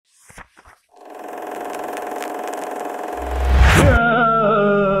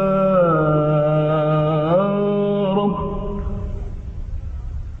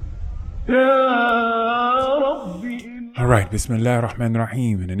right, Bismillah ar-Rahman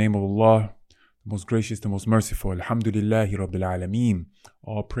ar-Rahim. In the name of Allah, the most gracious, the most merciful. Alhamdulillahi Rabbil Alameen.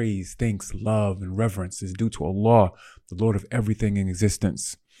 All praise, thanks, love, and reverence is due to Allah, the Lord of everything in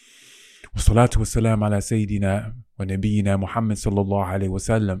existence. Wassalatu wassalam ala Sayyidina wa Nabiyyina Mohamed sallallahu alayhi wa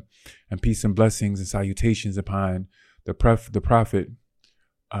sallam. And peace and blessings and salutations upon the Prophet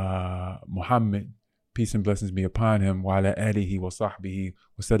Mohammed. Peace and blessings be upon him, wa ala alihi wa sahbihi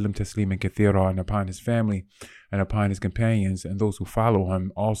wa sallam tasliman kathira, and upon his family and upon his companions and those who follow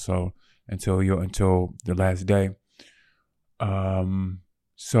him also until the last day.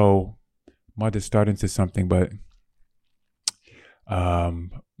 So might have started into something, but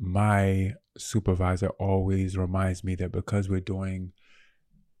my supervisor always reminds me that because we're doing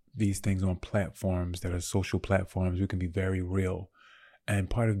these things on platforms that are social platforms, we can be very real.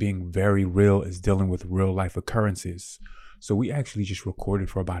 And part of being very real is dealing with real life occurrences. So we actually just recorded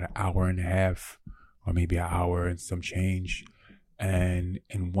for about an hour and a half, or maybe an hour and some change. And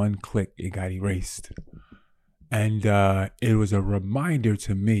in one click, it got erased. And it was a reminder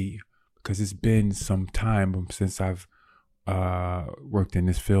to me, because it's been some time since I've worked in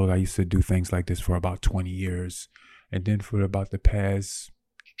this field. I used to do things like this for about 20 years. And then for about the past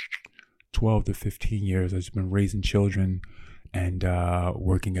 12 to 15 years, I've just been raising children and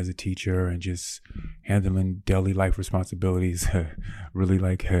working as a teacher and just handling daily life responsibilities. Really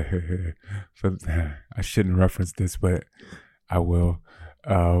like, I shouldn't reference this, but I will.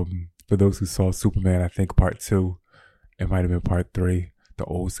 For those who saw Superman, I think part 2, it might have been part 3, the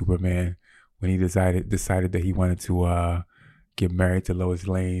old Superman, when he decided that he wanted to get married to Lois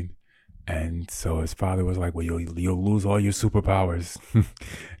Lane. And so his father was like, well, you'll lose all your superpowers.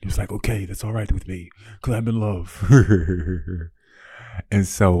 He was like, okay, that's all right with me, because I'm in love. And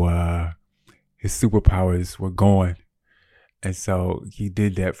so his superpowers were gone. And so he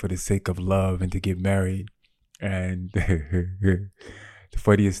did that for the sake of love and to get married. And the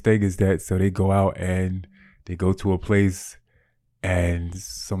funniest thing is that, so they go out and they go to a place and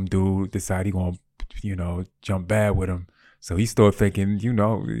some dude decide he gonna, jump bad with him. So he started thinking, he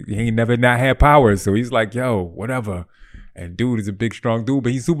ain't never not had powers. So he's like, yo, whatever. And dude is a big, strong dude,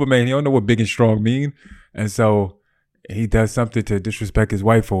 but he's Superman. He don't know what big and strong mean. And so he does something to disrespect his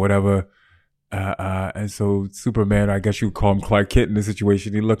wife or whatever. And so Superman, I guess you would call him Clark Kent in this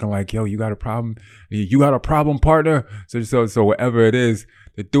situation. He looking like, yo, you got a problem? You got a problem, partner? So whatever it is,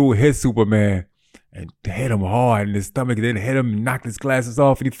 the dude hit Superman and hit him hard in his stomach. And then hit him and knocked his glasses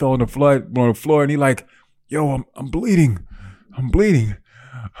off. And he fell on the floor. And he like, yo, I'm bleeding.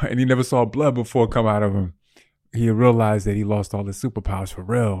 And he never saw blood before come out of him. He realized that he lost all his superpowers for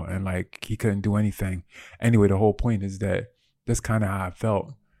real. And like, he couldn't do anything. Anyway, the whole point is that that's kind of how I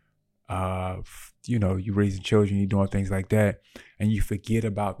felt. You raising children, you doing things like that. And you forget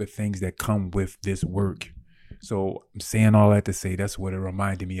about the things that come with this work. So I'm saying all that to say that's what it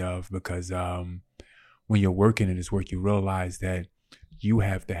reminded me of. Because when you're working in this work, you realize that you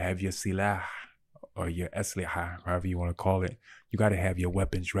have to have your silah, or your asliha, however you want to call it. You got to have your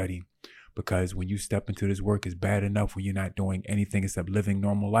weapons ready, because when you step into this work, it's bad enough when you're not doing anything except living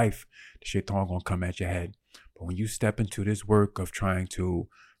normal life. The shaitan gonna come at your head. But when you step into this work of trying to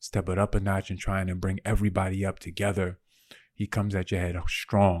step it up a notch and trying to bring everybody up together, he comes at your head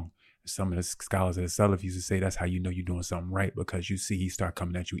strong. Some of the scholars of the Salaf used to say that's how you know you're doing something right, because you see he start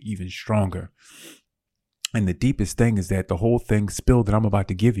coming at you even stronger. And the deepest thing is that the whole thing spill that I'm about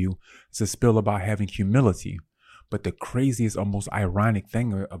to give you is a spill about having humility. But the craziest or most ironic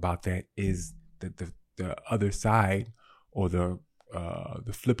thing about that is that the other side, or the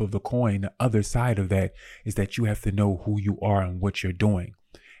flip of the coin, the other side of that is that you have to know who you are and what you're doing.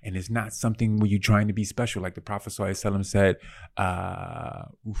 And it's not something where you're trying to be special. Like the Prophet ﷺ said, I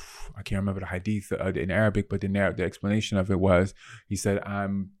can't remember the hadith in Arabic, but the explanation of it was, he said,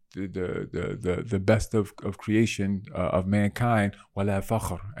 I'm the best of creation of mankind, wala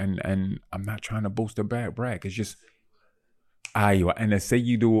fakhr, and I'm not trying to boast or brag. It's just aywa, and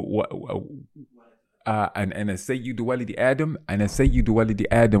sayyidu and sayyidu walidi Adam, and sayyidu walidi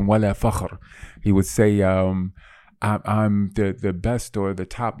Adam wala fakhr. He would say, I'm the best or the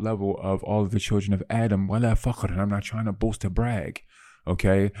top level of all of the children of Adam, wala fakhr, and I'm not trying to boast or brag.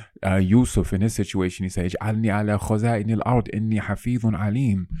 Okay, Yusuf in his situation, he says, "Ij'alni ala khaza'in al-ard inni hafidhun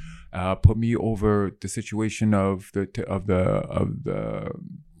alim." Put me over the situation of the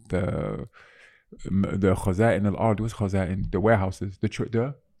khaza'in al-ard. What's khaza'in? The warehouses, the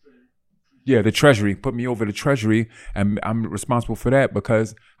treasury. Put me over the treasury, and I'm responsible for that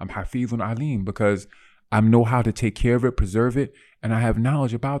because I'm hafidhun alim, because I know how to take care of it, preserve it, and I have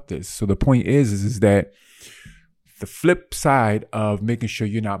knowledge about this. So the point is that the flip side of making sure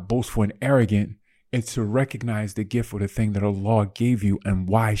you're not boastful and arrogant It's to recognize the gift or the thing that Allah gave you and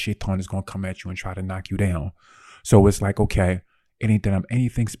why shaitan is going to come at you and try to knock you down. So it's like, okay, it ain't that I'm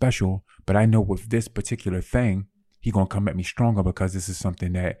anything special, but I know with this particular thing, he going to come at me stronger because this is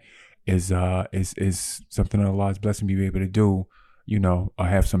something that is something that Allah is blessing me to be able to do, you know, or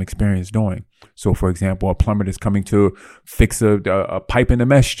have some experience doing. So for example, a plumber that's coming to fix a pipe in the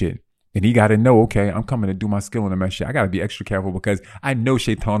masjid. And he got to know, okay, I'm coming to do my skill in the masjid. I got to be extra careful because I know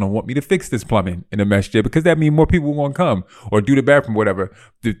shaitan don't want me to fix this plumbing in the masjid because that means more people won't come or do the bathroom, whatever,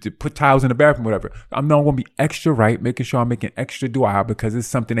 to put tiles in the bathroom, whatever. I'm not going to be extra right, making sure I'm making extra dua because it's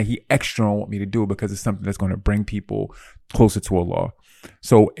something that he extra don't want me to do because it's something that's going to bring people closer to Allah.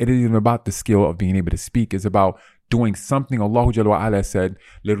 So it isn't about the skill of being able to speak. It's about doing something. Allah Jalla wa Ala said,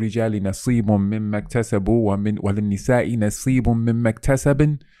 لِلرِّجَالِ نَصِيبٌ مِّمَّا اكْتَسَبُوا وَلِلنِّسَاءِ نَصِيبٌ مِّمَّا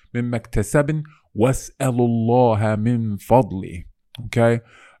اكْتَسَبْنَ مِمَّا اكْتَسَبْنَ وَاسْأَلُوا اللَّهَ مِن فَضْلِهِ. Okay?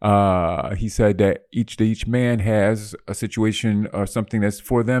 He said that each man has a situation or something that's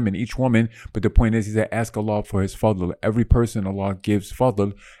for them and each woman. But the point is, he said, ask Allah for his fadl. Every person Allah gives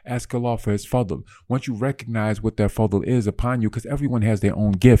fadl. Ask Allah for his fadl. Once you recognize what that fadl is upon you, because everyone has their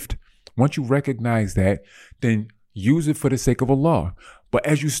own gift. Once you recognize that, then use it for the sake of Allah. But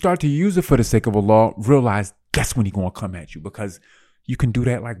as you start to use it for the sake of Allah, realize that's when he's going to come at you because you can do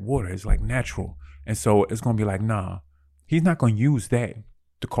that like water. It's like natural. And so it's going to be like, nah, he's not going to use that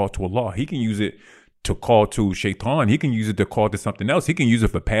to call to Allah. He can use it to call to shaitan. He can use it to call to something else. He can use it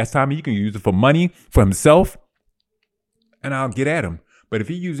for pastime. He can use it for money, for himself. And I'll get at him. But if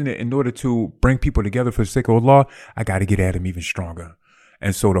he's using it in order to bring people together for the sake of Allah, I got to get at him even stronger.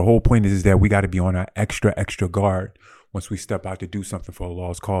 And so the whole point is that we got to be on our extra guard once we step out to do something for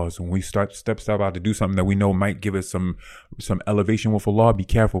Allah's cause. When we step out to do something that we know might give us some elevation with Allah, be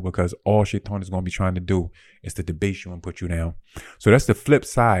careful because all shaitan is going to be trying to do is to debase you and put you down. So that's the flip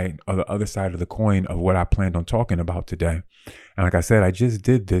side or the other side of the coin of what I planned on talking about today. And like I said, I just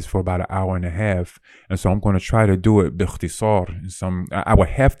did this for about an hour and a half. And so I'm going to try to do it bikhtisar. I would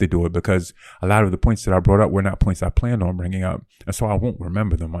have to do it because a lot of the points that I brought up were not points I planned on bringing up. And so I won't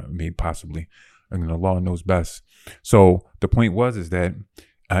remember them, possibly. And Allah knows best. So the point is that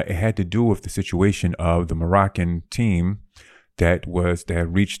it had to do with the situation of the Moroccan team that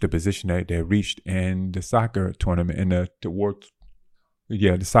reached the position that they reached in the soccer tournament in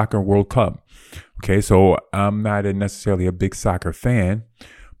the soccer World Cup. Okay, so I'm not necessarily a big soccer fan,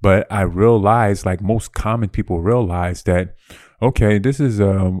 but I realized, like most common people realize, that okay, this is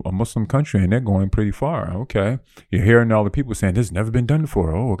a Muslim country and they're going pretty far. Okay. You're hearing all the people saying this has never been done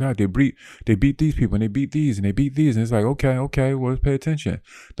before. Oh God, they beat these people and they beat these and they beat these. And it's like, okay, well, let's pay attention.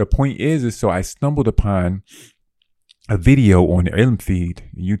 The point is so I stumbled upon a video on the Ilm feed,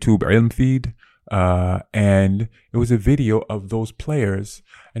 YouTube Ilm feed. And it was a video of those players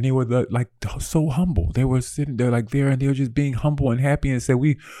and they were like so humble. They were sitting there like there and they were just being humble and happy and said,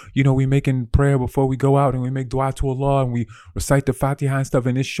 we making prayer before we go out and we make dua to Allah and we recite the Fatiha and stuff.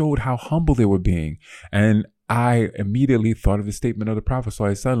 And it showed how humble they were being. And I immediately thought of the statement of the Prophet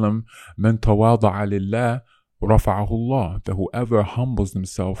ﷺ, "Man tawada'a lillah, rafa'ahu Allah," that whoever humbles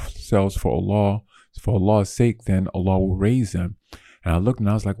themselves for Allah's sake, then Allah will raise them. And I looked and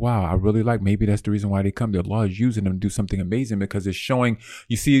I was like, wow, I really maybe that's the reason why they come. That Allah is using them to do something amazing because it's showing,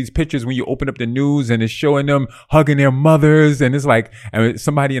 you see these pictures when you open up the news and it's showing them hugging their mothers. And it's like, and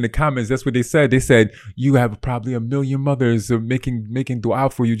somebody in the comments, that's what they said. They said, you have probably 1 million mothers making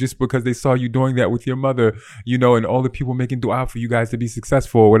dua for you just because they saw you doing that with your mother, and all the people making dua for you guys to be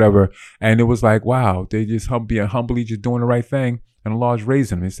successful or whatever. And it was like, wow, they just being humbly just doing the right thing. And Allah is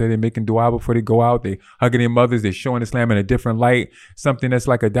raising them. They say they're making dua before they go out. They hugging their mothers. They're showing Islam in a different light. Something that's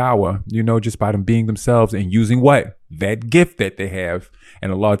like a dawah, just by them being themselves and using what? That gift that they have.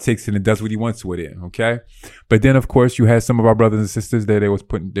 And Allah takes it and does what he wants with it. Okay. But then of course you had some of our brothers and sisters that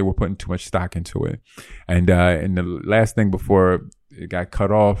they were putting too much stock into it. And the last thing before it got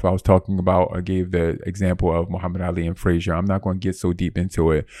cut off, I gave the example of Muhammad Ali and Frazier. I'm not going to get so deep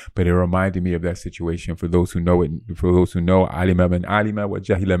into it, but it reminded me of that situation. For those who know it, for those who know, alima man alima wa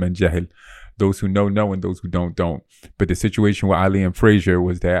jahila man jahil. Those who know, and those who don't. But the situation with Ali and Frazier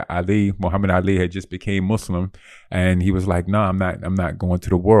was that Muhammad Ali had just became Muslim, and he was like, "No, I'm not going to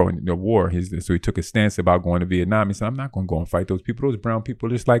the war." So he took a stance about going to Vietnam. He said, "I'm not going to go and fight those people. Those brown people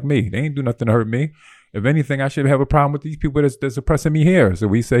are just like me. They ain't do nothing to hurt me. If anything, I should have a problem with these people that's oppressing me here." So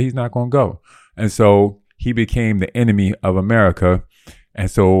we say he's not going to go, and so he became the enemy of America. And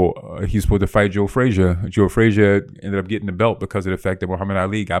so he's supposed to fight Joe Frazier. Joe Frazier ended up getting the belt because of the fact that Muhammad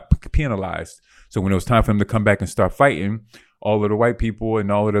Ali got penalized. So when it was time for him to come back and start fighting, all of the white people and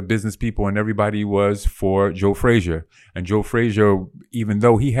all of the business people and everybody was for Joe Frazier. And Joe Frazier, even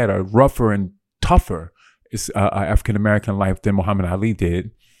though he had a rougher and tougher African-American life than Muhammad Ali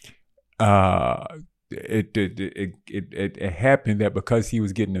did. It happened that because he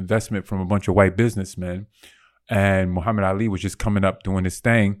was getting investment from a bunch of white businessmen, and Muhammad Ali was just coming up doing his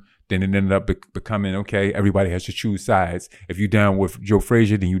thing, then it ended up becoming, okay, everybody has to choose sides. If you're down with Joe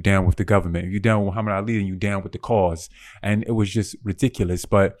Frazier, then you're down with the government. If you're down with Muhammad Ali, then you're down with the cause. And it was just ridiculous.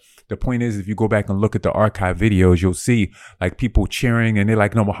 But the point is, if you go back and look at the archive videos, you'll see like people cheering, and they're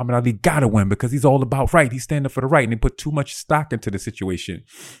like, no, Muhammad Ali gotta win because he's all about right. He's standing for the right. And they put too much stock into the situation.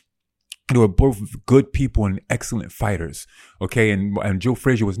 They were both good people and excellent fighters, okay? And Joe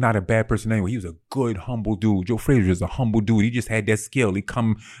Frazier was not a bad person anyway. He was a good, humble dude. Joe Frazier is a humble dude. He just had that skill. He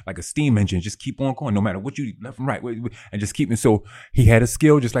come like a steam engine, just keep on going, no matter what you left and right, and just keep it. So he had a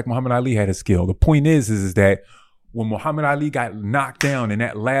skill just like Muhammad Ali had a skill. The point is that when Muhammad Ali got knocked down in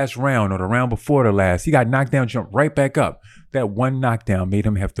that last round or the round before the last, he got knocked down, jumped right back up. That one knockdown made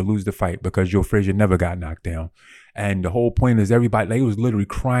him have to lose the fight because Joe Frazier never got knocked down. And the whole point is everybody, they was literally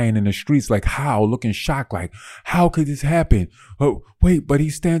crying in the streets, like how, looking shocked, like how could this happen? Oh, wait, but he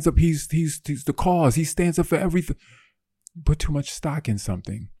stands up. He's the cause. He stands up for everything. Put too much stock in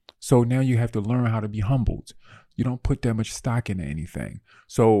something. So now you have to learn how to be humbled. You don't put that much stock into anything.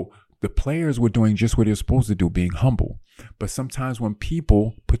 So the players were doing just what they're supposed to do, being humble. But sometimes when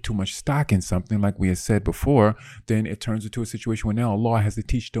people put too much stock in something, like we had said before, then it turns into a situation where now Allah has to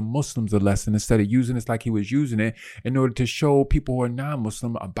teach the Muslims a lesson instead of using it like he was using it in order to show people who are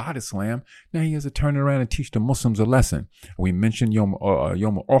non-Muslim about Islam. Now he has to turn around and teach the Muslims a lesson. We mentioned Yom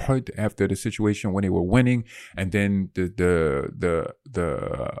Uhud after the situation when they were winning, and then the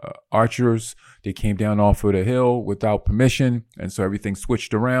archers, they came down off of the hill without permission, and so everything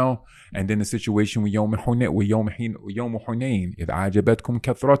switched around. And then the situation with Yom Hunayn, إذ أعجبتكم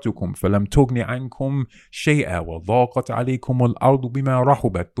كثرتكم فلم تغن عنكم شيئا وضاقت عليكم الأرض بما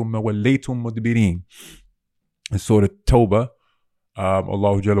رحبت ثم وليتم مدبرين. In Surah Tawbah,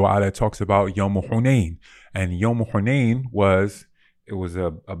 Allah Jalla wa Ala talks about Yom Hunayn, and Yom Hunayn was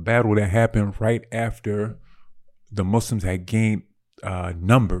a battle that happened right after the Muslims had gained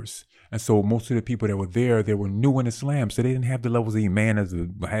numbers. And so most of the people that were there, they were new in Islam. So they didn't have the levels of Iman as the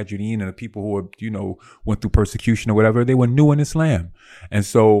Muhajirin and the people who were, went through persecution or whatever. They were new in Islam. And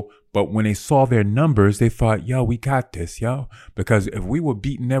so, but when they saw their numbers, they thought, yo, we got this, yo. Because if we were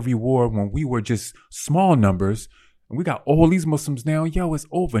beating every war when we were just small numbers, and we got all these Muslims now, yo, it's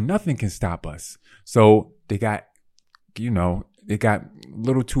over. Nothing can stop us. So they got, they got a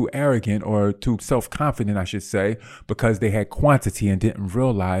little too arrogant or too self-confident, I should say, because they had quantity and didn't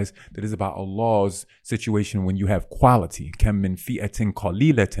realize that it's about Allah's situation when you have quality. كَم مِّن فِئَةٍ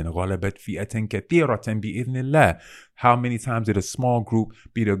قَلِيلَةٍ غَلَبَتْ فِئَةٍ كَثِيرَةً بِإِذْنِ اللَّهِ. How many times did a small group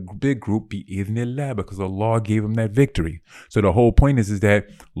beat a big group بِإِذْنِ اللَّهِ? Because Allah gave them that victory. So the whole point is that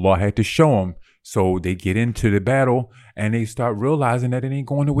Allah had to show them. So they get into the battle and they start realizing that it ain't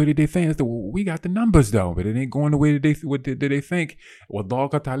going the way that they think. We got the numbers though, but it ain't going the way that they think.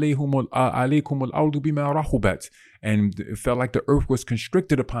 And it felt like the earth was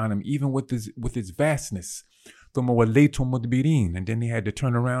constricted upon them, even with its vastness. And then they had to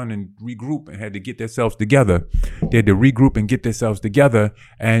turn around and regroup and had to get themselves together. They had to regroup and get themselves together,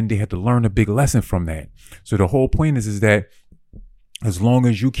 and they had to learn a big lesson from that. So the whole point is that as long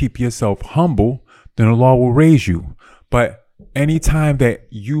as you keep yourself humble, then Allah will raise you. But anytime that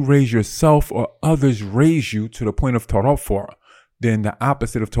you raise yourself or others raise you to the point of tarafur, then the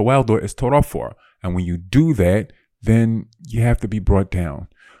opposite of tawaddu is tarafur. And when you do that, then you have to be brought down.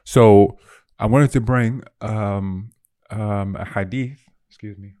 So I wanted to bring a hadith,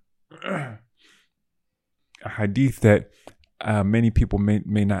 a hadith that many people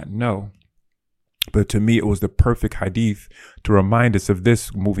may not know. But to me, it was the perfect hadith to remind us of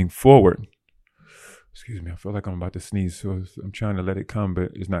this moving forward. Excuse me, I feel like I'm about to sneeze, so I'm trying to let it come,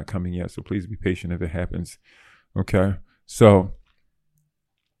 but it's not coming yet. So please be patient if it happens. Okay, so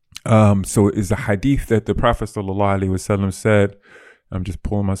it's a hadith that the Prophet ﷺ said. I'm just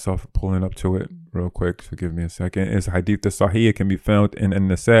pulling up to it real quick. So give me a second. It's a hadith that Sahih can be found in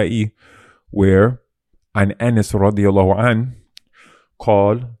An-Nasa'i, where an Anas radiyallahu an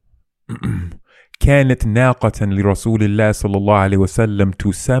called. كانت ناقة لرسول الله صلى الله عليه وسلم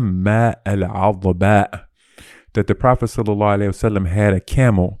تسمى العضباء. That the Prophet صلى الله عليه وسلم had a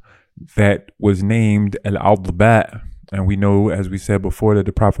camel that was named al-Adba. And we know, as we said before, that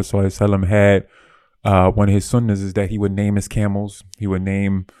the Prophet صلى الله عليه وسلم had one of his sunnahs is that he would name his camels, he would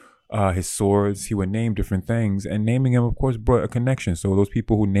name his swords, he would name different things, and naming them, of course, brought a connection. So those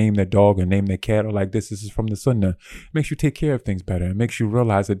people who name their dog and name their cat are like, this is from the sunnah. It makes you take care of things better. It makes you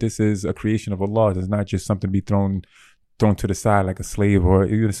realize that this is a creation of Allah. It's not just something to be thrown thrown to the side like a slave, or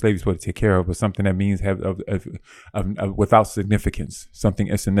even a slave you're supposed to take care of, but something that means without significance, something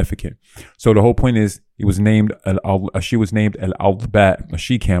insignificant. So the whole point is she was named Al-Albat, a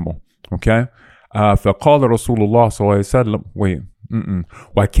she camel. Okay. فقال رسول الله صلى الله عليه وسلم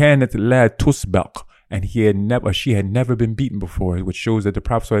وكانت لا تسبق, and she had never been beaten before, which shows that the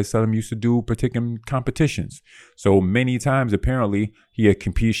Prophet ﷺ used to do particular competitions. So many times, apparently, he had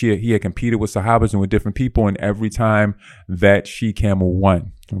competed with Sahabas and with different people, and every time that she camel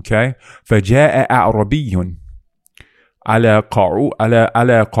won. Okay, فجاء أعربي على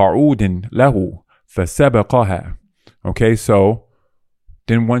قعود له فسبقها. Okay, so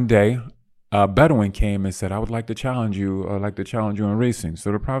then one day, a Bedouin came and said, I would like to challenge you, in racing.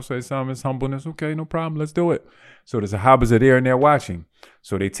 So the Prophet said, some his humbleness, okay, no problem, let's do it. So the Sahabas are there and they're watching.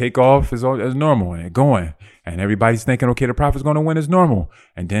 So they take off as normal and they're going. And everybody's thinking, okay, the Prophet's going to win as normal.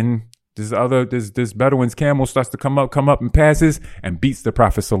 And then this Bedouin's camel starts to come up and passes and beats the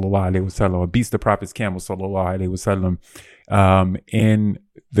Prophet sallallahu alaihi wasallam, or beats the Prophet's camel sallallahu alaihi wasallam in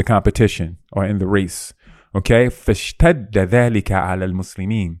the competition or in the race. Okay, فاشتد ذلك على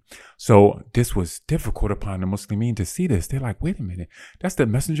المسلمين. So this was difficult upon the Muslimin to see this. They're like, wait a minute, that's the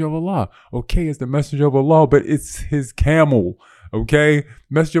messenger of Allah. Okay, it's the messenger of Allah, but it's his camel. Okay,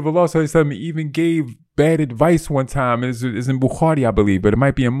 messenger of Allah sallallahu even gave bad advice one time. It's in Bukhari, I believe, but it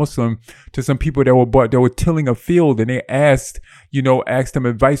might be a Muslim, to some people that were tilling a field, and they asked them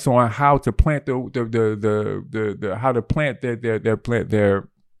advice on how to plant how to plant their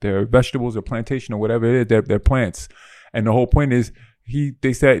vegetables or plantation or whatever it is, their plants. And the whole point is,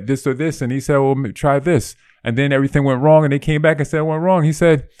 they said this or this, and he said, well, try this. And then everything went wrong, and they came back and said it went wrong. He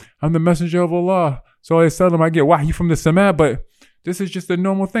said, I'm the messenger of Allah. So I tell them, I get wahi from the Sama, but this is just a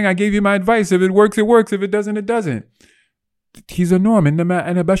normal thing. I gave you my advice. If it works, it works. If it doesn't, it doesn't. He's a norm.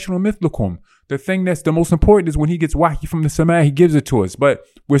 The thing that's the most important is when he gets wahi from the Sama, he gives it to us. But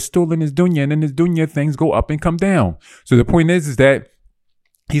we're still in his dunya, and in his dunya, things go up and come down. So the point is that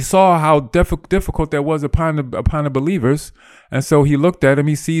he saw how difficult that was upon the believers, and so he looked at him.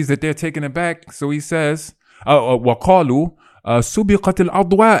 He sees that they're taken aback, so he says, "وقالوا سبقت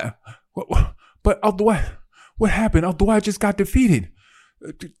الأضواء." But Adwa, what happened? Adwa just got defeated.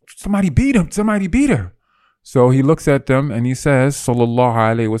 Somebody beat him. Somebody beat her. So he looks at them and he says, "Sallallahu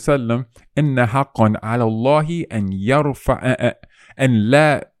alaihi wasallam, inna haqqan ala Allahi an yarfa an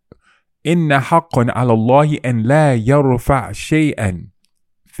la inna haqqan ala Allahi an la yarfa shay'an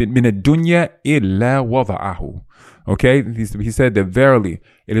min ad-dunya illa wada'ahu." Okay, he said that verily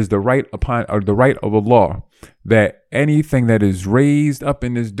it is the right of Allah that anything that is raised up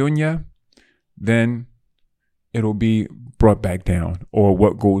in this dunya, then it'll be brought back down, or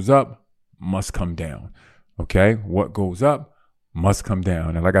what goes up must come down. Okay, what goes up must come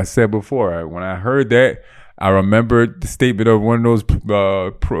down. And like I said before, when I heard that, I remembered the statement of one of those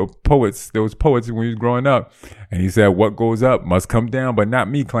poets when he was growing up. And he said, what goes up must come down, but not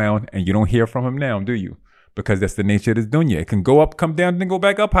me, clown. And you don't hear from him now, do you? Because that's the nature of this dunya. It can go up, come down, then go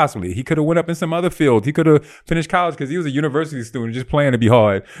back up possibly. He could have went up in some other field. He could have finished college because he was a university student just playing to be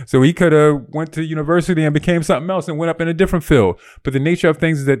hard. So he could have went to university and became something else and went up in a different field. But the nature of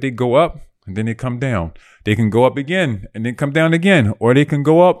things is that they go up and then they come down. They can go up again and then come down again. Or they can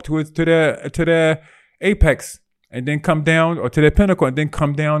go up to their apex and then come down, or to their pinnacle and then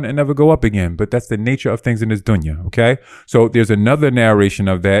come down and never go up again. But that's the nature of things in this dunya, okay? So there's another narration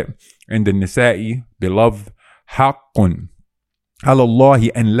of that in the Nisa'i, beloved, haqqun ala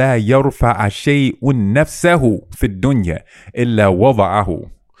Allahi an la yarfa'a shay'un nafsahu fi dunya illa wada'ahu.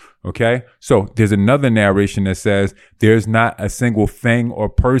 Okay? So there's another narration that says there's not a single thing or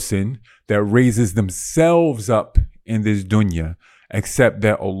person that raises themselves up in this dunya, except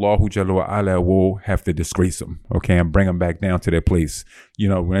that Allahu Jalla wa Ala will have to disgrace them, okay, and bring them back down to their place. You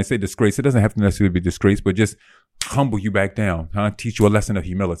know, when I say disgrace, it doesn't have to necessarily be disgrace, but just humble you back down, teach you a lesson of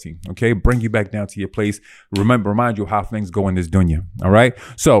humility, okay, bring you back down to your place, remind you how things go in this dunya, all right?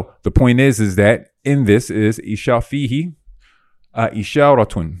 So the point is that in this is ishafihi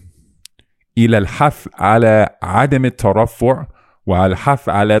isharatun ila al-hath ala adam al-tarafu' wa al-hath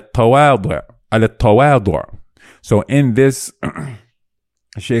ala al-tawadu'. So in this,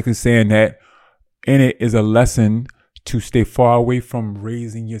 Sheikh is saying that in it is a lesson to stay far away from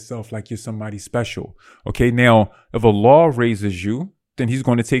raising yourself like you're somebody special. Okay, now, if Allah raises you, then he's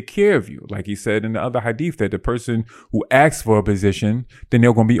going to take care of you. Like he said in the other hadith, that the person who asks for a position, then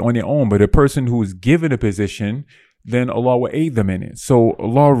they're going to be on their own. But the person who is given a position, then Allah will aid them in it. So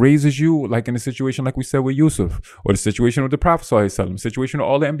Allah raises you, like in a situation like we said with Yusuf, or the situation with the Prophet ﷺ, the situation with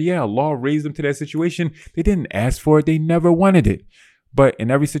all the Anbiya. Allah raised them to that situation. They didn't ask for it. They never wanted it. But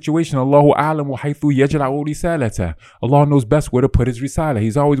in every situation, Allahu a'lamu haythu yajla'u risalata. Allah knows best where to put his risala.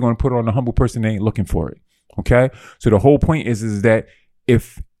 He's always going to put it on a humble person that ain't looking for it. Okay? So the whole point is that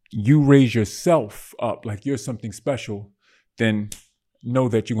if you raise yourself up like you're something special, then know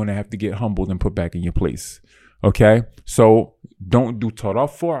that you're going to have to get humbled and put back in your place. Okay? So don't do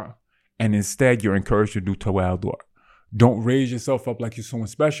tarafu', and instead you're encouraged to do tawadu'. Don't raise yourself up like you're someone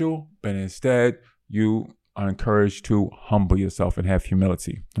special, but instead you are encouraged to humble yourself and have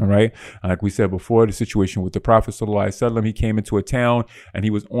humility. All right. Like we said before, the situation with the Prophet ﷺ, he came into a town and he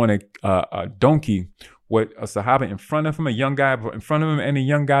was on a donkey with a Sahaba in front of him, a young guy in front of him, and a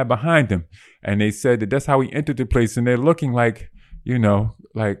young guy behind him. And they said that that's how he entered the place. And they're looking like,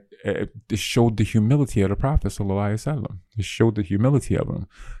 like it showed the humility of the Prophet ﷺ. It showed the humility of him,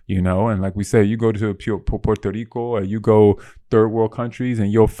 and like we said, you go to Puerto Rico or you go third world countries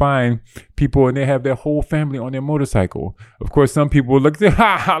and you'll find people and they have their whole family on their motorcycle. Of course, some people look at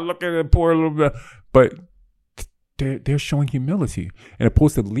the poor little bit, but they're showing humility. And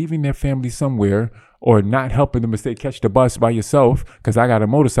opposed to leaving their family somewhere or not helping them to say, catch the bus by yourself because I got a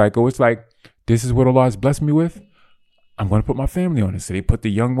motorcycle. It's like, this is what Allah has blessed me with. I'm going to put my family on it. So they put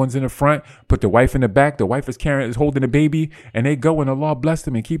the young ones in the front, put the wife in the back. The wife is holding the baby, and they go, and Allah bless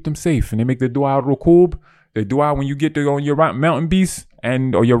them and keep them safe. And they make the dua rukub, the dua when you get to go on your mountain beast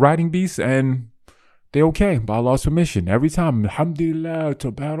or your riding beast, and they're okay by Allah's permission. Every time, alhamdulillah,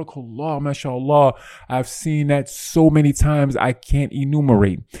 tabarakallah, mashallah. I've seen that so many times I can't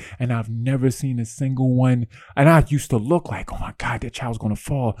enumerate. And I've never seen a single one. And I used to look like, oh my God, that child's going to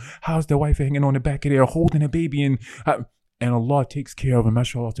fall. How's the wife hanging on the back of there holding a baby? And Allah takes care of him,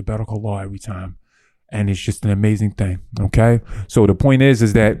 mashallah, tabarakallah, every time. And it's just an amazing thing, okay? So the point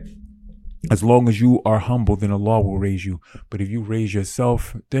is that as long as you are humble, then Allah will raise you. But if you raise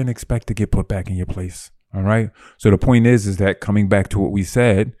yourself, then expect to get put back in your place. All right. So the point is that coming back to what we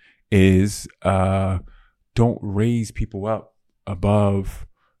said is don't raise people up above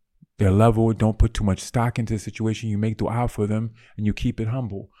their level. Don't put too much stock into the situation. You make dua for them and you keep it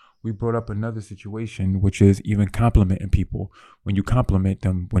humble. We brought up another situation, which is even complimenting people. When you compliment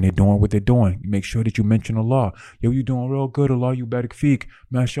them, when they're doing what they're doing, you make sure that you mention Allah. Yo, you doing real good. Allah, you barik feek.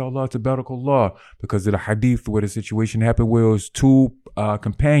 MashaAllah, tabarakallah. Because of the hadith where the situation happened where it was two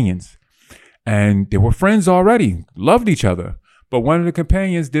companions. And they were friends already, loved each other. But one of the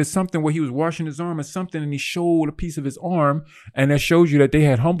companions did something where he was washing his arm or something, and he showed a piece of his arm, and that shows you that they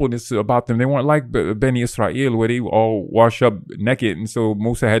had humbleness about them. They weren't like Beni Israel, where they all wash up naked, and so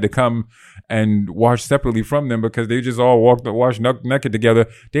Musa had to come and wash separately from them because they just all washed naked together.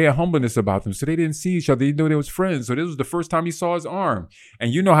 They had humbleness about them, so they didn't see each other. They knew they was friends. So this was the first time he saw his arm.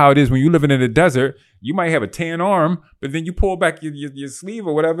 And you know how it is when you're living in the desert. You might have a tan arm, but then you pull back your sleeve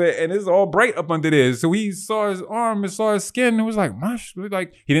or whatever, and it's all bright up under there. So he saw his arm and saw his skin, and it was like,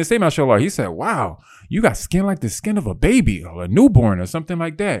 he didn't say mashallah. He said, wow, you got skin like the skin of a baby or a newborn or something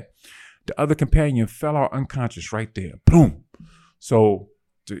like that. The other companion fell out unconscious right there. Boom. So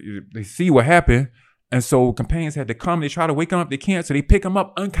they see what happened. And so companions had to come. They try to wake him up. They can't. So they pick him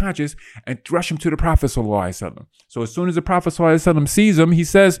up unconscious and rush him to the Prophet ﷺ. So as soon as the Prophet ﷺ sees him, he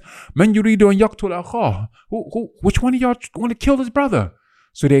says, Man yuridu an yaqtul akhah. Which one of y'all want to kill his brother?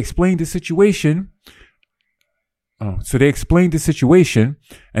 So they explained the situation. And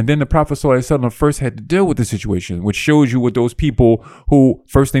then the Prophet ﷺ first had to deal with the situation, which shows you what those people who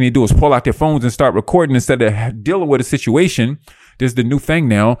first thing they do is pull out their phones and start recording instead of dealing with a situation. There's the new thing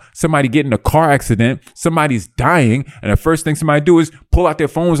now. Somebody get in a car accident, somebody's dying, and the first thing somebody do is pull out their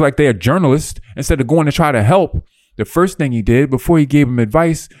phones like they're a journalist instead of going to try to help. The first thing he did before he gave him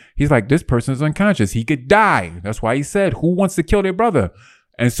advice, he's like, this person's unconscious. He could die. That's why he said, who wants to kill their brother?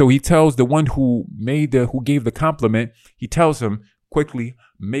 And so he tells the one who gave the compliment, he tells him quickly,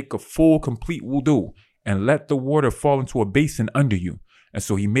 make a full, complete wudu and let the water fall into a basin under you. And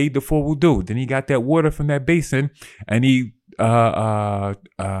so he made the full wudu. Then he got that water from that basin and he put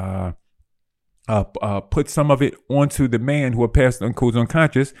some of it onto the man who had passed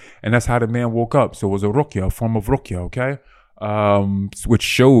unconscious, and that's how the man woke up. So it was a form of ruqya, okay? Which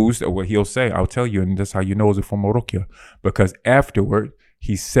shows what he'll say, I'll tell you, and that's how you know it's a form of ruqya. Because afterward,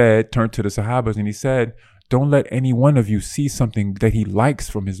 he turned to the Sahabas and he said, don't let any one of you see something that he likes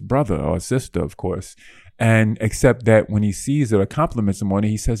from his brother or sister, of course. And except that when he sees it or compliments him on it,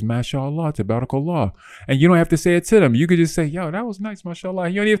 he says, MashaAllah, tabarakallah. And you don't have to say it to them. You could just say, yo, that was nice, MashaAllah.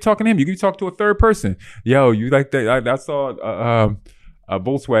 You don't even talk to him. You can talk to a third person. Yo, you like that? I saw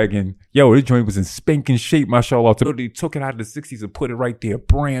Volkswagen. Yo, this joint was in spanking shape, mashallah. They took it out of the 60s and put it right there,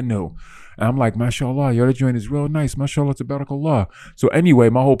 brand new. And I'm like, mashallah, yo, that joint is real nice, mashallah, tabarakallah. So anyway,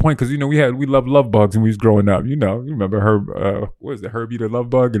 my whole point, because, we love love bugs when we was growing up, you remember Herbie the Love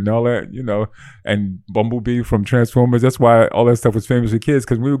Bug and all that, and Bumblebee from Transformers. That's why all that stuff was famous for kids,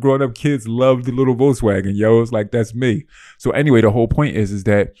 because when we were growing up, kids loved the little Volkswagen, yo. It's like, that's me. So anyway, the whole point is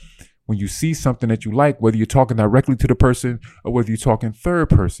that when you see something that you like, whether you're talking directly to the person or whether you're talking third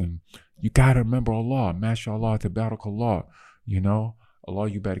person, you got to remember Allah, mashallah, tabarakallah, Allah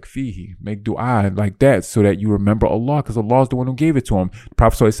yubarik fihi, make dua like that so that you remember Allah, because Allah is the one who gave it to him. The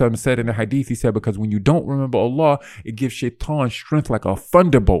Prophet ﷺ said in the hadith, he said, because when you don't remember Allah, it gives shaitan strength like a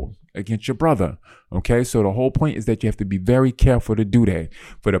thunderbolt against your brother. Okay, so the whole point is that you have to be very careful to do that.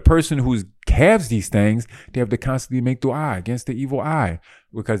 For the person who has these things, they have to constantly make dua against the evil eye,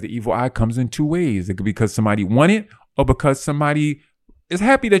 because the evil eye comes in two ways. It could be because somebody want it, or because somebody is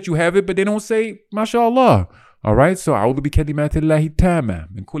happy that you have it, but they don't say mashallah. All right, so أعوذ بكلمات الله التامة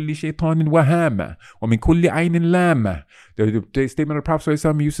من كل شيطان وهامة ومن كل عين لامة. The statement of the Prophet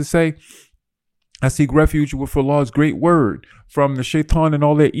ﷺ used to say, I seek refuge with Allah's great word from the shaitan and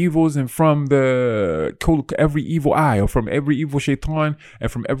all their evils, and from every evil eye, or from every evil shaitan and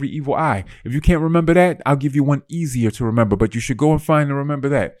from every evil eye. If you can't remember that, I'll give you one easier to remember, but you should go and find and remember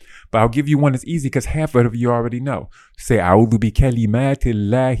that. But I'll give you one that's easy because half of it you already know. Say, أعوذ بكلمات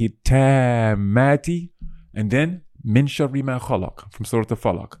الله التامة. And then, min sharri ma khalaq, from Surah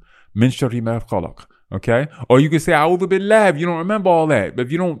Al-Falaq. Min sharri ma khalaq. Okay? Or you can say, A'udhu billah, if you don't remember all that. But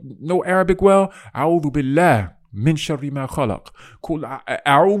if you don't know Arabic well, A'udhu billah, min sharri ma khalaq.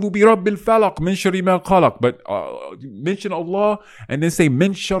 A'udhu bi rabbil falaq, min sharri ma khalaq. But mention Allah and then say,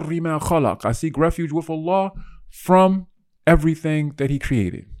 min sharri ma khalaq. I seek refuge with Allah from everything that He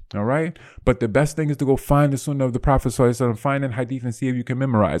created. All right? But the best thing is to go find the sunnah of the Prophet ﷺ, find an hadith and see if you can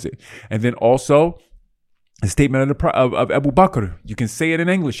memorize it. And then also, a statement of Abu Bakr. You can say it in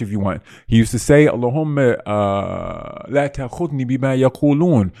English if you want. He used to say, Allahumma la ta'khudni bima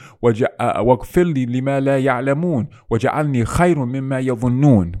yaqulun waghfir li lima la ya'lamun waj'alni khayrun mimma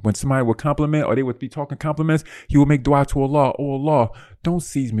yadhunnun. When somebody would compliment or they would be talking compliments, he would make dua to Allah. Oh Allah, don't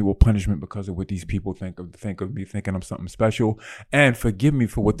seize me with punishment because of what these people think of me, thinking I'm something special, and forgive me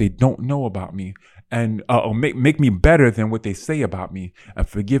for what they don't know about me, and or make me better than what they say about me, and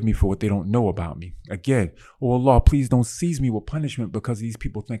forgive me for what they don't know about me. Again, oh Allah, please don't seize me with punishment because these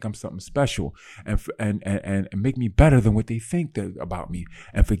people think I'm something special, and make me better than what they think about me,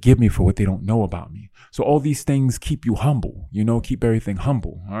 and forgive me for what they don't know about me. So all these things keep you humble, keep everything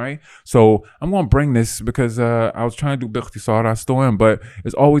humble. All right. So I'm going to bring this because I was trying to do bikhtisar, I still am, but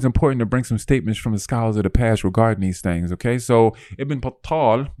it's always important to bring some statements from the scholars of the past regarding these things. Okay. So Ibn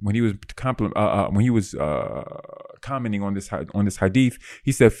Battal, when he was commenting on this hadith,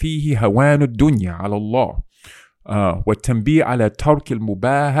 he said, "Fihi hawanu dunya ala Allah, wa tanbih ala tark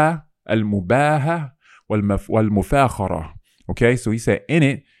al-mubaha wal-mufakhara." Okay, so he said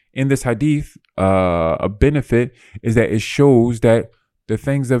in this hadith, a benefit is that it shows that the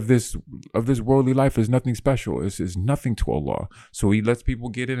things of this worldly life is nothing special. It's nothing to Allah. So He lets people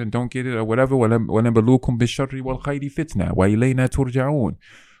get it and don't get it or whatever. وَلَنَبْلُوكُمْ بِالشَّرِّ وَالْخَيْرِ فِتْنَةً وَإِلَيْنَا تُرْجَعُونَ.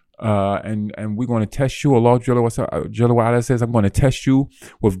 And we're going to test you. Allah Jalla wa Ala says, I'm going to test you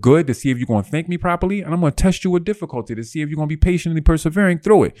with good to see if you're going to thank me properly, and I'm going to test you with difficulty to see if you're going to be patiently persevering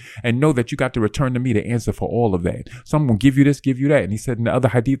through it, and know that you got to return to me to answer for all of that. So I'm going to give you this, give you that. And he said in the other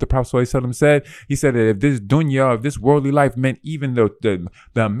hadith, the Prophet said, he said that if this dunya, if this worldly life meant even the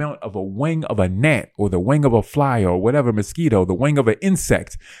amount of a wing of a gnat, or the wing of a fly, or whatever mosquito, the wing of an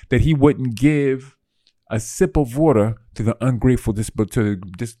insect, that He wouldn't give a sip of water to the ungrateful, to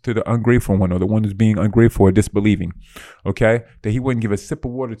the ungrateful one, or the one who's being ungrateful or disbelieving. Okay, that He wouldn't give a sip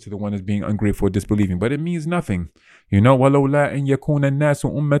of water to the one who's being ungrateful or disbelieving. But it means nothing. وَلَوْلَا أَنْ يَكُونَ النَّاسُ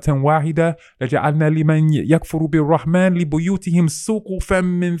أُمَّةً وَاحِدَةً لَجَعَلْنَا لِمَنْ يَكْفُرُ بِالرَّحْمَنِ لِبُيُوتِهِمْ سُقُفًا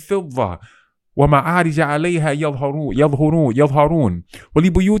مِّن فِضَّةٍ ومعارج عليها يظهرون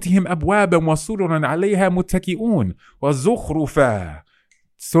ولبيوتهم أبوابا وسررا عليها متكئون وزخرفا.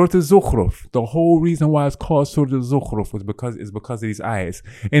 Surah Al-Zukhruf, the whole reason why it's called Surah Al-Zukhruf is because of these ayats.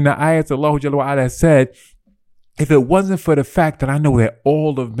 In the ayats, Allah Jalla wa Ala said, if it wasn't for the fact that I know that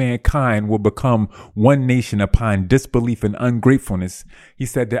all of mankind will become one nation upon disbelief and ungratefulness, He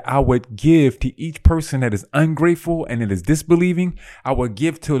said that I would give to each person that is ungrateful and that is disbelieving, I would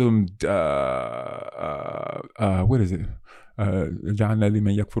give to them, what is it? جعلنا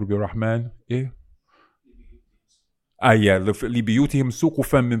لمن يكفر بالرحمن لِبِيُوتِهِمْ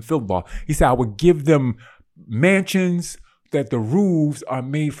سُقُفًا مِّن فِضَّةٍ. He said, I would give them mansions that the roofs are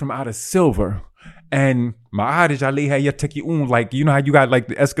made from out of silver, And ma'arij alayha yattaki'un, like, you know how you got like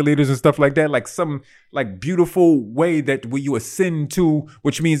the escalators and stuff like that, like some like beautiful way that where you ascend to,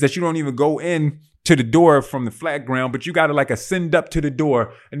 which means that you don't even go in to the door from the flat ground, but you got to like ascend up to the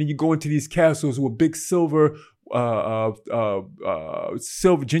door, and then you go into these castles with big silver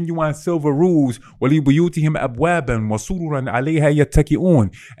genuine silver roofs, وَلِبُيُوتِهِمْ أَبْوَابًا وَسُرُرًا عَلَيْهَا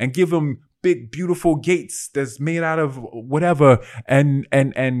يَتَّكِئُونَ, and give them big beautiful gates that's made out of whatever, and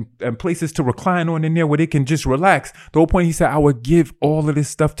places to recline on in there where they can just relax. The whole point, he said, I would give all of this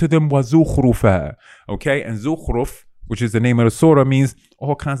stuff to them. وَزُخْرُفًا. Okay, and zukhruf, which is the name of the surah, means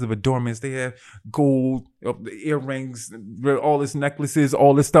all kinds of adornments. They have gold, earrings, all this necklaces,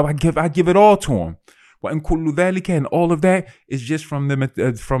 all this stuff. I give it all to them. And all of that is just from the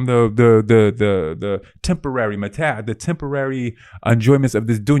temporary matah, the temporary enjoyments of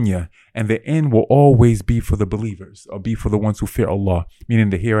this dunya, and the end will always be for the believers, or be for the ones who fear Allah, meaning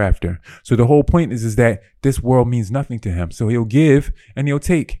the hereafter. So the whole point is that this world means nothing to him, so he'll give and he'll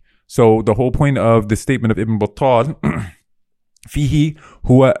take. So the whole point of the statement of Ibn Battal, fihi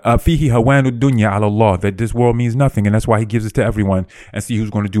hawanu dunya ala Allah, that this world means nothing, and that's why he gives it to everyone, and see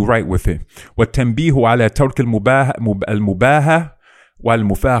who's going to do right with it. وَالتَّنْبِيهُ عَلَى تَرْكِ الْمُبَاهَةِ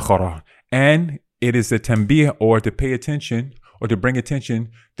وَالْمُفَاخَرَةِ, and it is a tanbih, or to pay attention, or to bring attention,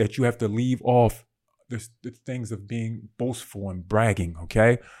 that you have to leave off the things of being boastful and bragging,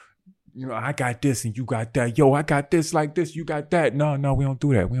 okay? You know, I got this and you got that. Yo, I got this like this, you got that. No, we don't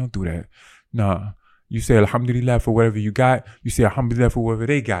do that. We don't do that. No. You say alhamdulillah for whatever you got. You say alhamdulillah for whatever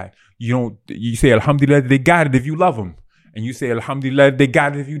they got. You say alhamdulillah they got it if you love them. And you say alhamdulillah they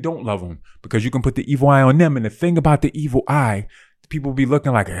got it if you don't love them. Because you can put the evil eye on them. And the thing about the evil eye, people be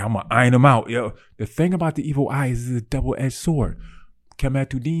looking like, hey, I'm going to iron them out. Yo, the thing about the evil eye is a double-edged sword. Kama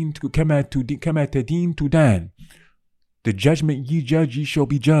tadin tudan. The judgment ye judge, ye shall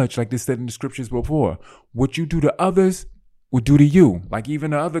be judged, like they said in the scriptures before. What you do to others will do to you. Like even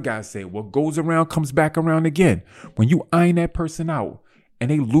the other guys say, what goes around comes back around again. When you iron that person out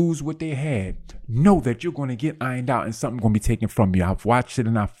and they lose what they had, know that you're going to get ironed out and something's going to be taken from you. I've watched it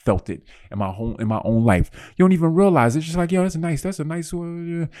and I've felt it in my own life. You don't even realize. It's just like, yo, that's a nice.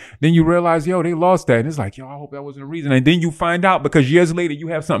 Then you realize, yo, they lost that. And it's like, yo, I hope that wasn't the reason. And then you find out because years later you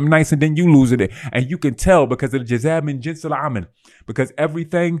have something nice and then you lose it. And you can tell because of the jazab min jins al-amal. Because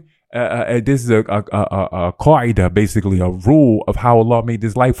everything, this is a qaida, basically a rule of how Allah made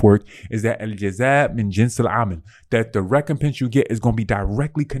this life work, is that al-jazab min jins al-amal, that the recompense you get is going to be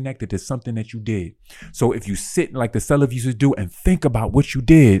directly connected to something that you did. So if you sit like the Salaf used to do and think about what you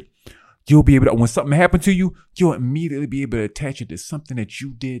did, you'll be able to, when something happened to you, you'll immediately be able to attach it to something that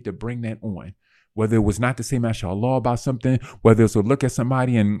you did to bring that on. Whether it was not to say mashallah about something, whether it was to look at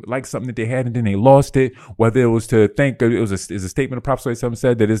somebody and like something that they had and then they lost it, whether it was to think, it was a statement of Prophet ﷺ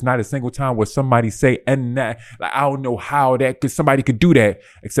said that it's not a single time where somebody say, and that, like, I don't know how that, because somebody could do that,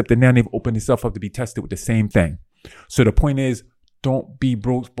 except that now they've opened themselves up to be tested with the same thing. So the point is, don't be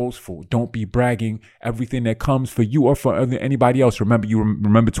boastful. Don't be bragging. Everything that comes for you or for anybody else, remember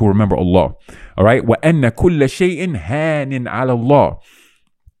to remember Allah. All right? وَأَنَّ كُلَّ شَيْءٍ هَانٍ عَلَى اللَّهِ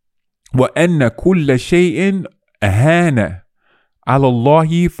وَأَنَّ كُلَّ شَيْءٍ أَهَانَ عَلَى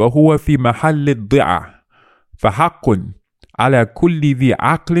اللَّهِ فَهُوَ فِي مَحَلِّ الضِّعَةِ فَحَقٌّ عَلَى كُلِّ ذِي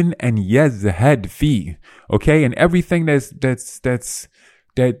عَقْلٍ أَنْ يَزْهَدْ فِيهِ. Okay, and everything that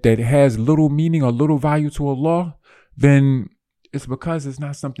has little meaning or little value to Allah, then it's because it's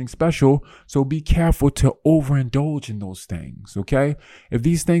not something special. So be careful to overindulge in those things. Okay, if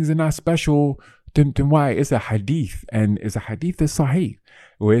these things are not special, then why? It's a hadith, and it's a hadith that's sahih,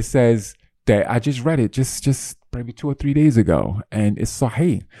 where it says that, I just read it just maybe 2 or 3 days ago, and it's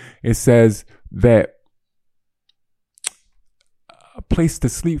sahih. It says that a place to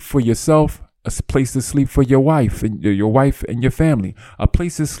sleep for yourself, a place to sleep for your wife and your family, a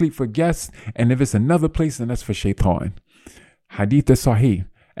place to sleep for guests, and if it's another place, then that's for shaitan. Hadith is sahih.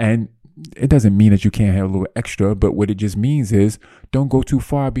 And it doesn't mean that you can't have a little extra, but what it just means is don't go too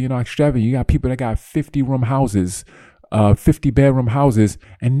far being extravagant. You got people that got 50-room houses, 50-bedroom houses,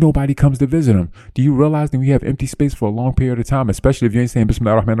 and nobody comes to visit them. Do you realize that we have empty space for a long period of time, especially if you ain't saying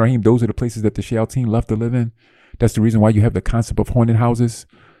Bismillah ar-Rahman ar-Rahim? Those are the places that the shayateen love to live in. That's the reason why you have the concept of haunted houses.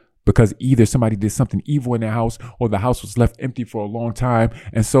 Because either somebody did something evil in their house, or the house was left empty for a long time,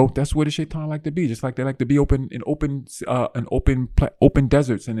 and so that's where the shaitan like to be. Just like they like to be open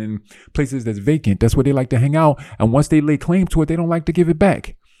deserts and in places that's vacant. That's where they like to hang out. And once they lay claim to it, they don't like to give it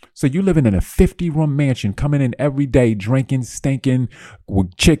back. So you living in a 50-room mansion, coming in every day, drinking, stinking,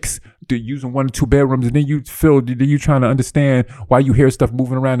 with chicks, using 1 or 2 bedrooms, and then you trying to understand why you hear stuff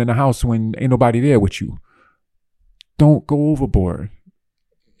moving around in the house when ain't nobody there with you. Don't go overboard.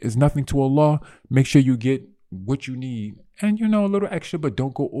 is nothing to Allah, make sure you get what you need. And a little extra, but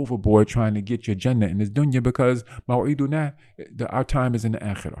don't go overboard trying to get your Jannah in this dunya, because our time is in the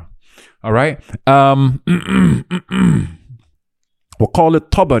akhirah. All right. We'll call it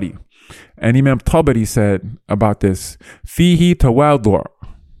Tabari. And Imam Tabari said about this, Fihi tawadur,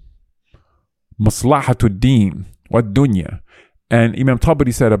 maslahatud din, wa dunya. And Imam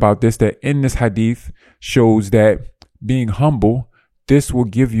Tabari said about this, that in this hadith shows that being humble, this will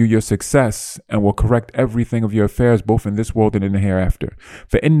give you your success and will correct everything of your affairs, both in this world and in the hereafter.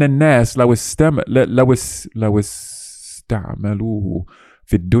 فإن الناس لو استعملوه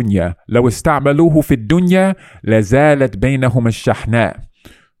في الدنيا لزالت بينهم الشحناء.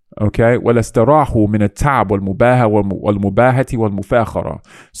 Okay, ولاستراحوا من التعب والمباهة والمفاخرة.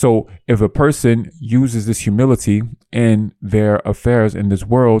 So if a person uses this humility in their affairs in this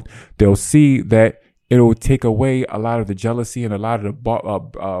world, they'll see that it'll take away a lot of the jealousy and a lot of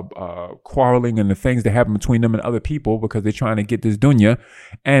the quarreling and the things that happen between them and other people, because they're trying to get this dunya.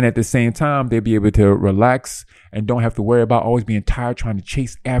 And at the same time, they'll be able to relax and don't have to worry about always being tired, trying to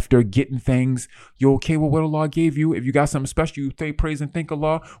chase after getting things. You're okay with what Allah gave you. If you got something special, you say praise and thank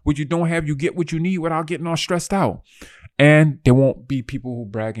Allah. What you don't have, you get what you need without getting all stressed out. And there won't be people who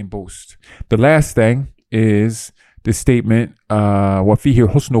brag and boast. The last thing is the statement, وَفِيهِ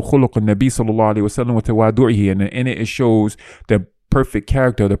حُسْنُ خُلُقِ النَّبِي صَلَّى اللَّهُ عَلَيْهِ وَسَلَّمَ وَتَوَادُعِهِ. And in it shows the perfect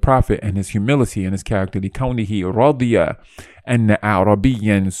character of the Prophet and his humility and his character. لِكَوْنِهِ رَضِيَ أَنَّ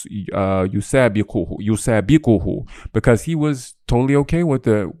أَعْرَبِيًّا يُسَابِقُهُ. Because he was totally okay with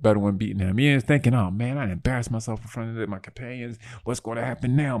the Bedouin beating him. He was thinking, oh man, I embarrassed myself in front of my companions. What's going to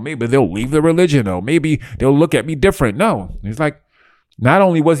happen now? Maybe they'll leave the religion, or maybe they'll look at me different. No, he's like, not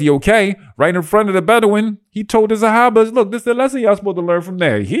only was he okay, right in front of the Bedouin, he told the Sahabas, look, this is the lesson y'all supposed to learn from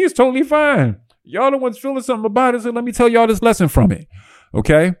there. He's totally fine. Y'all the ones feeling something about it, so let me tell y'all this lesson from it.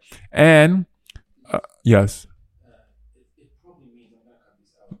 Okay? And, yes.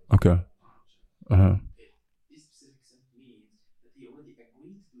 Okay. Uh-huh.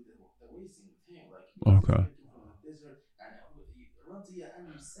 Okay.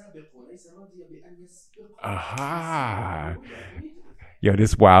 Aha. Yo,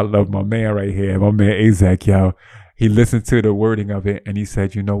 this is why I love my man right here. My man Azak, yo. He listened to the wording of it and he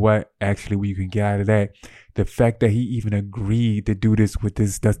said, you know what? Actually, we can get out of that. The fact that he even agreed to do this with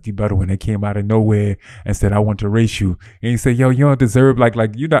this dusty Bedouin that came out of nowhere and said, I want to race you. And he said, yo, you don't deserve like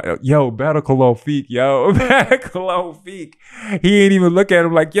you not, yo, Barakallahu feek, yo, Barakallahu feek. He ain't even look at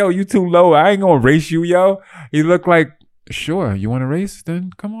him like, yo, you too low. I ain't gonna race you, yo. He looked like, sure, you want to race?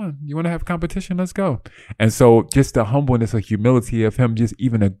 Then come on. You want to have competition? Let's go. And so just the humbleness and humility of him just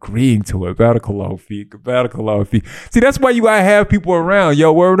even agreeing to it. Barakallahu feek. Barakallahu feek. See, that's why you gotta have people around.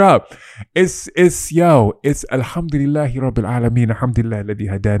 Yo, word up. It's Alhamdulillahi Rabbil Alameen. Alhamdulillah alladhi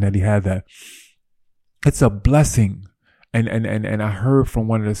hadana lihada. It's a blessing. And I heard from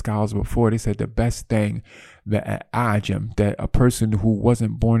one of the scholars before, they said the best thing that a person who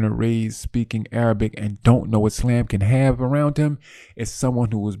wasn't born and raised speaking Arabic and don't know Islam can have around him is someone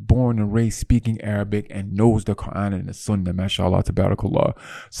who was born and raised speaking Arabic and knows the Quran and the Sunnah, mashallah, tabarakallah.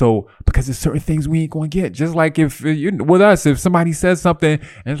 So, because there's certain things we ain't going to get. Just like if, with us, if somebody says something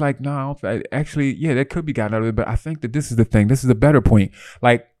and it's like, no, actually, yeah, that could be gotten out of it, but I think that this is the thing. This is the better point.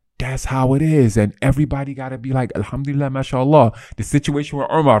 Like, that's how it is. And everybody got to be like, alhamdulillah, mashallah. The situation with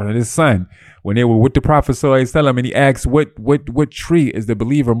Umar and his son, when they were with the Prophet sallallahu alaihi wasallam, and he asked, what tree is the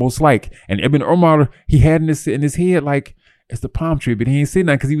believer most like? And Ibn Umar, he had in his head, like, it's the palm tree, but he ain't seen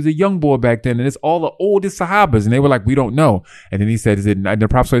that because he was a young boy back then. And it's all the oldest Sahabas. And they were like, we don't know. And then he said, is it not? The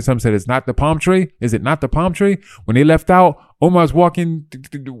Prophet sallallahu alaihi wasallam said, it's not the palm tree. Is it not the palm tree? When they left out, Umar's walking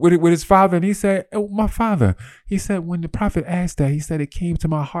with his father, and he said, oh, my father. He said, when the Prophet asked that, he said, it came to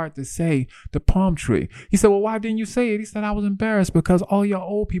my heart to say the palm tree. He said, well, why didn't you say it? He said, I was embarrassed because all y'all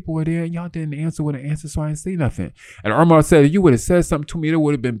old people were there and y'all didn't answer with an answer, so I didn't say nothing. And Umar said, if you would have said something to me, it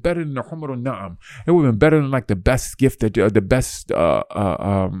would have been better than the Humar Na'am. It would have been better than like the best gift, the best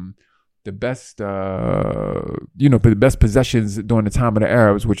possessions during the time of the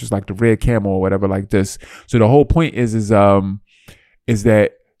Arabs, which is like the red camel or whatever like this. So the whole point is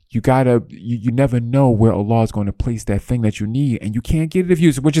that you never know where Allah is going to place that thing that you need, and you can't get it if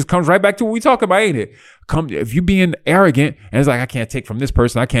you, which just comes right back to what we talk about, ain't it? If you being arrogant and it's like, I can't take from this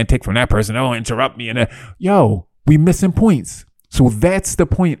person, I can't take from that person, they'll interrupt me, and we missing points. So that's the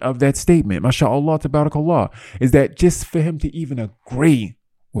point of that statement, mashallah, tabarakallah, is that just for him to even agree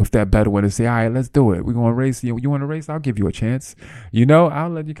with that Bedouin and say, all right, let's do it. We're going to race. You want to race? I'll give you a chance. I'll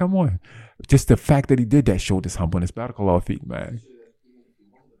let you come on. Just the fact that he did that showed his humbleness. Barakallahu feek, man.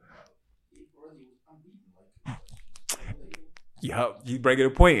 Yup, you bring it a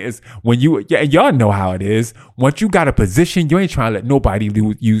point is when y'all know how it is. Once you got a position, you ain't trying to let nobody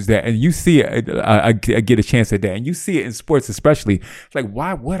use that, and you see it. I get a chance at that, and you see it in sports especially. It's like,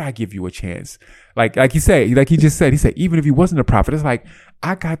 why would I give you a chance? Like he just said, he said, even if he wasn't a prophet, it's like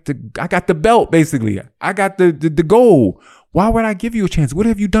I got the belt basically. I got the goal. Why would I give you a chance? What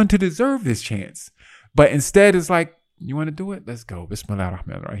have you done to deserve this chance? But instead, it's like, you want to do it? Let's go. Bismillah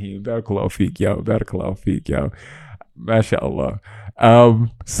ar-Rahman ar-Rahim. Barakallahu feek, yo. Barakallahu feek, yo. MashaAllah.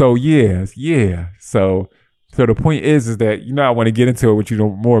 So yeah. So the point is that, I want to get into it with you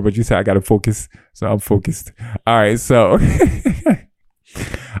more, but you said I got to focus. So I'm focused. All right. So,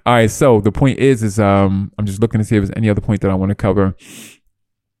 the point is I'm just looking to see if there's any other point that I want to cover.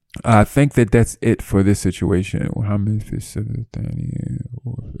 I think that's it for this situation.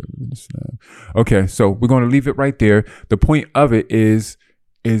 Okay. So we're going to leave it right there. The point of it is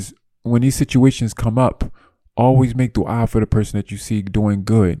when these situations come up, always make dua for the person that you see doing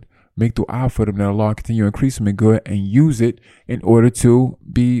good. Make dua for them that Allah continue to increase them in good, and use it in order to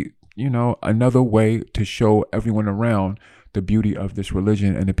be, another way to show everyone around the beauty of this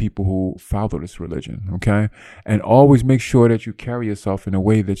religion and the people who follow this religion. Okay. And always make sure that you carry yourself in a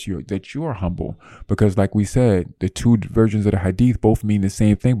way that you're humble, because like we said, the two versions of the hadith both mean the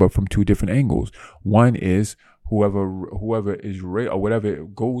same thing, but from two different angles. One is whoever is or whatever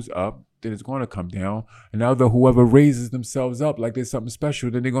goes up, then it's going to come down. And now whoever raises themselves up like there's something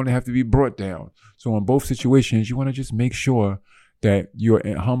special, then they're going to have to be brought down. So in both situations, you want to just make sure that you're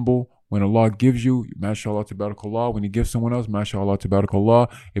humble. When Allah gives you, mashallah tabarakallah. When he gives someone else, mashallah tabarakallah.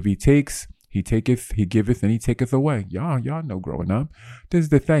 If he takes, he taketh, he giveth, and he taketh away. Y'all know growing up. This is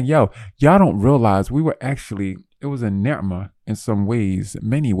the thing. Y'all don't realize it was a ni'mah in some ways,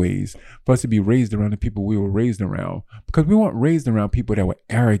 many ways, for us to be raised around the people we were raised around. Because we weren't raised around people that were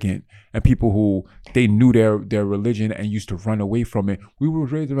arrogant and people who they knew their religion and used to run away from it. We were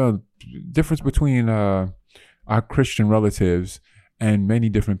raised around difference between our Christian relatives and many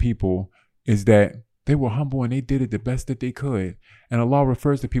different people is that they were humble and they did it the best that they could. And Allah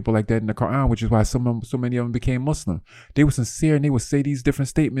refers to people like that in the Quran, which is why so many of them became Muslim. They were sincere and they would say these different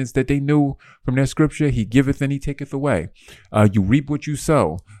statements that they knew from their scripture. He giveth and he taketh away. You reap what you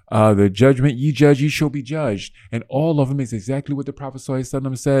sow. The judgment ye judge, ye shall be judged. And all of them is exactly what the Prophet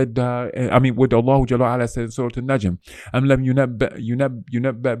ﷺ said. What Allah Jalla Ala said in Surah An-Najm. Am lam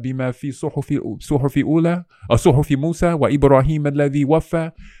yunabba bima fi suhufi ula, or suhufi Musa wa Ibrahim alladhi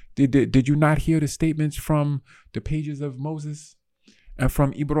wafa. Did you not hear the statements from the pages of Moses and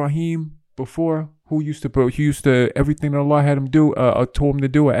from Ibrahim before, who used to everything that Allah had him do, told him to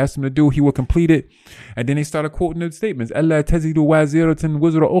do, or asked him to do, he would complete it. And then they started quoting the statements, Allah tazidu waziratan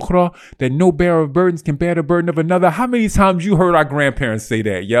wizra ukhra, that no bearer of burdens can bear the burden of another. How many times you heard our grandparents say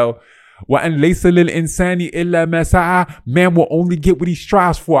that, yo? وَأَنْ لَيْسَ لِلْإِنسَانِ إِلَّا مَا سَعَى. Man will only get what he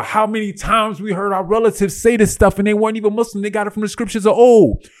strives for. How many times we heard our relatives say this stuff and they weren't even Muslim? They got it from the scriptures of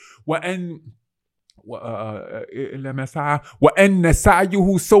old. وَأَنْ سَعْيُهُ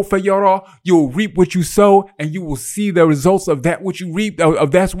سَوْفَ يَرَى. You'll reap what you sow, and you will see the results of that which you reaped,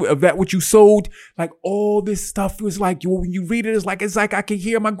 of that which you sowed. Like all this stuff was like, when you read it, it's like I can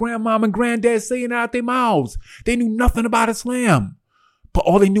hear my grandmom and granddad saying it out their mouths. They knew nothing about Islam, but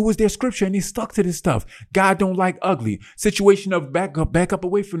all they knew was their scripture, and they stuck to this stuff. God don't like ugly. Situation of back up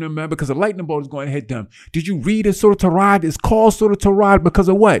away from them, man, because a lightning bolt is going to hit them. Did you read in Surah Ar-Ra'd? It's called Surah Ar-Ra'd because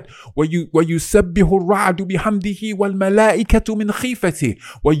of what? Where you sabbihu ar-ra'du bihamdihi wal malaikatu min khifati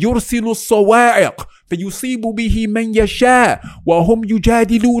wa yursilu as-sawa'iq fayusibu bihi man yasha wa hum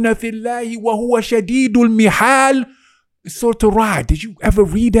yujadiluna fillahi wa huwa shadidul mihal. Surah Ar-Ra'd. Did you ever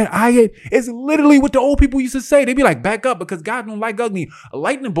read that ayat? It's literally what the old people used to say. They'd be like, back up, because God don't like ugly. A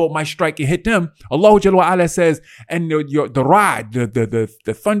lightning bolt might strike and hit them. Allah Jalla Ala says, and the ra'd,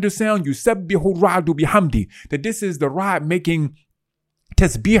 the thunder sound, yusabbihu ar-ra'du bihamdi, that this is the ra'd making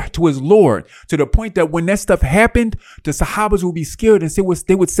tasbih to his Lord, to the point that when that stuff happened, the Sahabas would be scared and they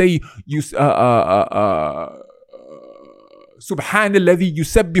would say, Subhanalladhi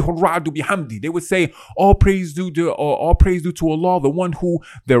yusabbihu ar-ra'du bihamdi. They would say, all praise due to Allah, the one who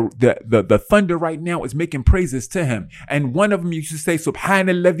the thunder right now is making praises to him. And one of them used to say,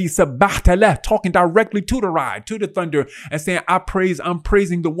 Subhanalladhi sabbahta lah, talking directly to the ra'd, to the thunder, and saying, I'm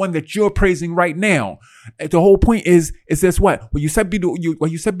praising the one that you're praising right now. And the whole point is this what? Yusabbihu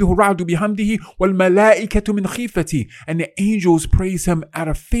ar-ra'du bihamdihi wal malaikatu min khifati, and the angels praise him out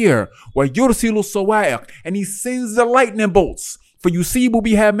of fear. Wa yursilu as-sawa'iq, and he sends the lightning bolts. For yusibu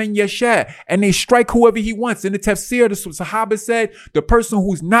biha man yasha, and they strike whoever he wants. In the tafsir, the Sahaba said, the person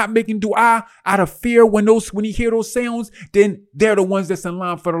who's not making dua out of fear when he hear those sounds, then they're the ones that's in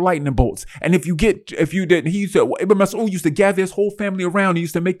line for the lightning bolts. And if you didn't, he used to, Ibn Mas'ud used to gather his whole family around. He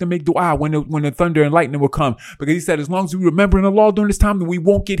used to make them make dua when the thunder and lightning would come, because he said, as long as we remember in the law during this time, then we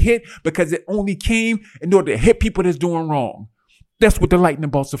won't get hit, because it only came in order to hit people that's doing wrong. That's what the lightning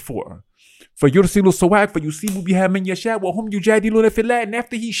bolts are for. For yursilu sawak, for yusibu biha man yasha, wa hum yujadiluna fillah. And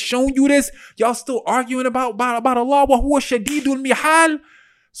after he's shown you this, y'all still arguing about Allah, wa huwa shadidul mihal.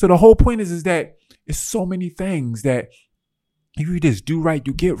 So the whole point is that it's so many things that if you just do right,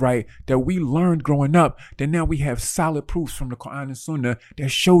 you get right, that we learned growing up, that now we have solid proofs from the Quran and Sunnah that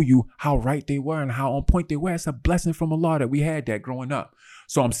show you how right they were and how on point they were. It's a blessing from Allah that we had that growing up.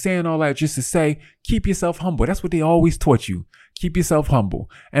 So I'm saying all that just to say, keep yourself humble. That's what they always taught you. Keep yourself humble.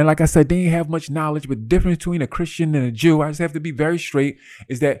 And like I said, they ain't have much knowledge, but the difference between a Christian and a Jew, I just have to be very straight,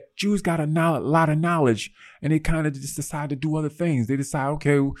 is that Jews got a lot of knowledge, and they kind of just decide to do other things. They decide,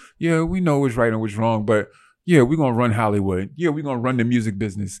 okay, yeah, we know what's right and what's wrong, but yeah, we're going to run Hollywood. Yeah, we're going to run the music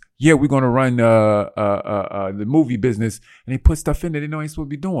business. Yeah, we're going to run the movie business. And they put stuff in that they know ain't supposed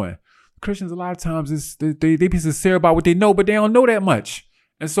to be doing. Christians, a lot of times, they be sincere about what they know, but they don't know that much.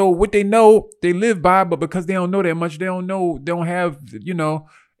 And so what they know, they live by, but because they don't know that much, they don't have,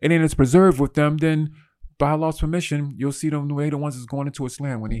 it ain't as preserved with them, then by Allah's permission, you'll see them the way the ones that's going into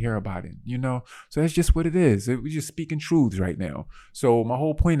Islam when they hear about it, So that's just what it is. We're just speaking truths right now. So my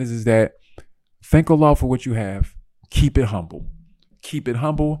whole point is that thank Allah for what you have. Keep it humble. Keep it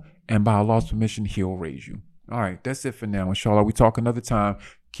humble, and by Allah's permission, He'll raise you. All right, that's it for now. Inshallah, we talk another time.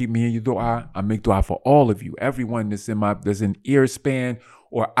 Keep me in your dua. I make dua for all of you. Everyone that's in ear span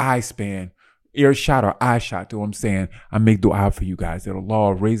or eye span, ear shot or eye shot, to what I'm saying. I make dua for you guys, that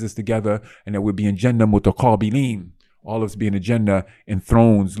Allah raise us together and that we'll be in Jannah mutaqabilin. All of us be in the Jannah in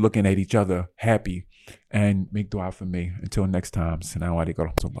thrones looking at each other happy. And make dua for me. Until next time. Assalamu alaikum wa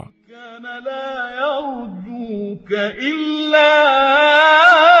rahmatullah. كان لا يرجوك إلا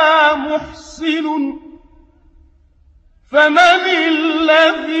محسن فمن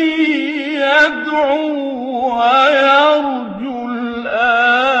الذي يدعو ويرجو